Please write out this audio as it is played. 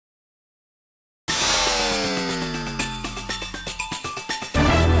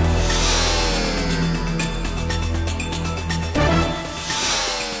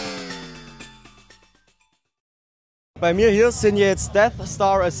Bei mir hier sind jetzt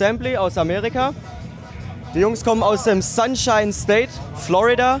Deadstar Assembly aus Amerika. Die Jungs kommen aus dem Sunshine State,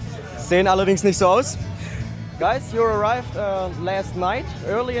 Florida. Sehen allerdings nicht so aus. Guys, you arrived last night,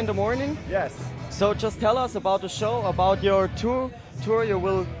 early in the morning. Yes. So just tell us about the show, about your tour. You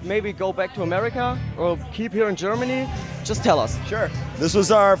will maybe go back to America or keep here in Germany. Just tell us. Sure. This was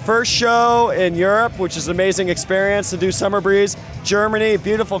our first show in Europe, which is an amazing experience to do Summer Breeze. Germany,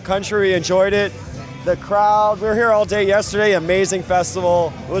 beautiful country, we enjoyed it. The crowd, we were here all day yesterday, amazing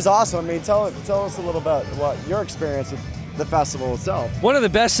festival. It was awesome. I mean, tell us a little about what your experience with the festival itself. One of the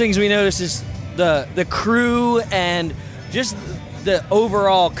best things we noticed is the crew and just the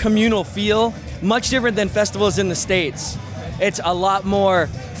overall communal feel, much different than festivals in the States. It's a lot more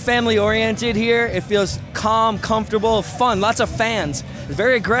family-oriented here. It feels calm, comfortable, fun, lots of fans. It's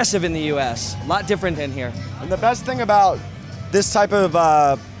very aggressive in the US, a lot different than here. And the best thing about this type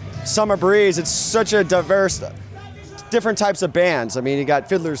of Summer Breeze, it's such a diverse, different types of bands. I mean, you got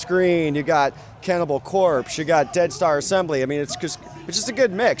Fiddler's Green, you got Cannibal Corpse, you got Deadstar Assembly. I mean, it's just a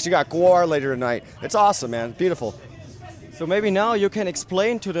good mix. You got Gwar later tonight. It's awesome, man. Beautiful. So maybe now you can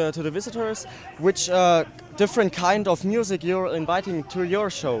explain to the visitors which different kind of music you're inviting to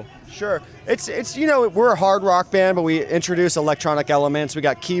your show. Sure. It's you know, we're a hard rock band, but we introduce electronic elements. We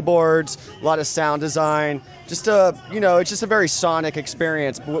got keyboards, a lot of sound design. Just you know, it's just a very sonic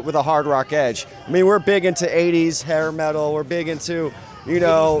experience with a hard rock edge. I mean, we're big into 80s hair metal. We're big into, you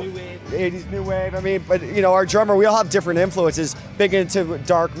know, 80s new wave. I mean, but you know, our drummer, we all have different influences. Big into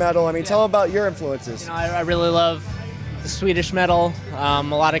dark metal. I mean, tell them about your influences. You know, I really love the Swedish metal,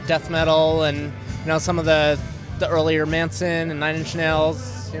 melodic death metal, and you know, some of the earlier Manson and Nine Inch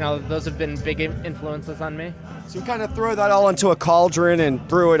Nails. You know, those have been big influences on me. So we kind of throw that all into a cauldron and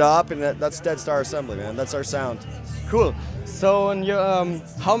brew it up, and that's Deadstar Assembly, man. That's our sound. Cool. So,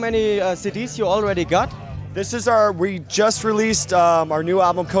 how many CDs you already got? This is we just released our new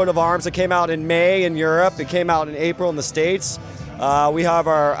album, Coat of Arms. It came out in May in Europe. It came out in April in the States. We have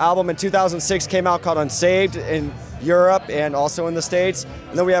our album in 2006 came out called Unsaved in Europe and also in the States.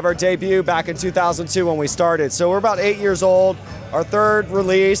 And then we have our debut back in 2002 when we started. So we're about 8 years old, our third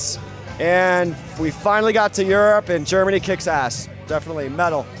release, and we finally got to Europe, and Germany kicks ass. Definitely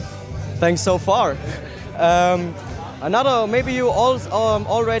metal. Thanks so far. Maybe you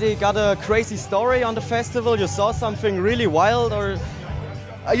already got a crazy story on the festival. You saw something really wild, or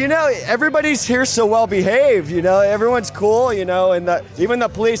you know, everybody's here so well behaved, you know, everyone's cool, you know, and even the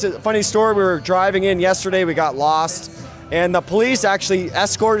police, a funny story, we were driving in yesterday, we got lost, and the police actually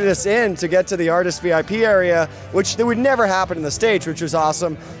escorted us in to get to the artist VIP area, which would never happen in the States, which was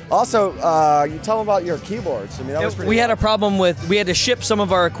awesome. Also, you tell them about your keyboards. I mean, that was pretty We had a problem we had to ship some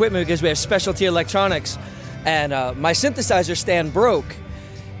of our equipment because we have specialty electronics, and my synthesizer stand broke,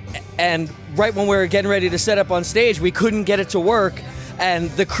 and right when we were getting ready to set up on stage, we couldn't get it to work.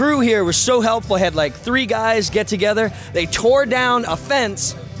 And the crew here was so helpful. I had like 3 guys get together. They tore down a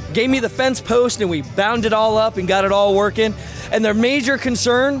fence, gave me the fence post, and we bound it all up and got it all working. And their major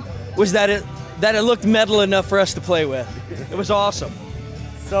concern was that it looked metal enough for us to play with. It was awesome.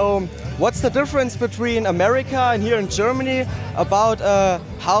 So what's the difference between America and here in Germany about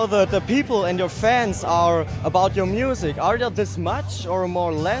how the people and your fans are about your music? Are there this much or more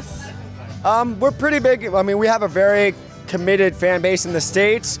or less? We're pretty big. I mean, we have a very committed fan base in the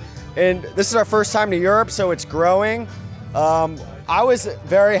States, and this is our first time to Europe, so it's growing. I was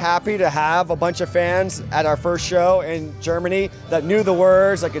very happy to have a bunch of fans at our first show in Germany that knew the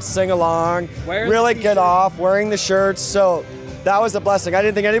words, that could sing along, really get off, wearing the shirts, so that was a blessing. I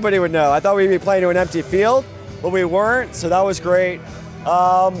didn't think anybody would know. I thought we'd be playing to an empty field, but we weren't, so that was great.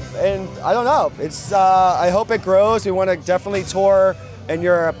 And I don't know, I hope it grows. We want to definitely tour in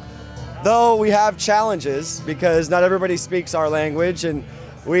Europe. Though we have challenges because not everybody speaks our language, and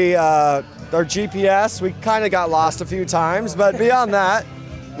our GPS, we kind of got lost a few times, but beyond that,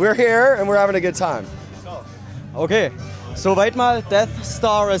 we're here and we're having a good time. Okay, soweit mal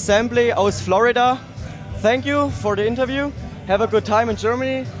Deadstar Assembly aus Florida. Thank you for the interview. Have a good time in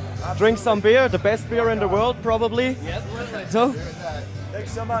Germany. Drink some beer, the best beer in the world probably. Yes. So,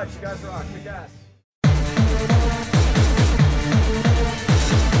 thanks so much, you guys rock. Kick ass.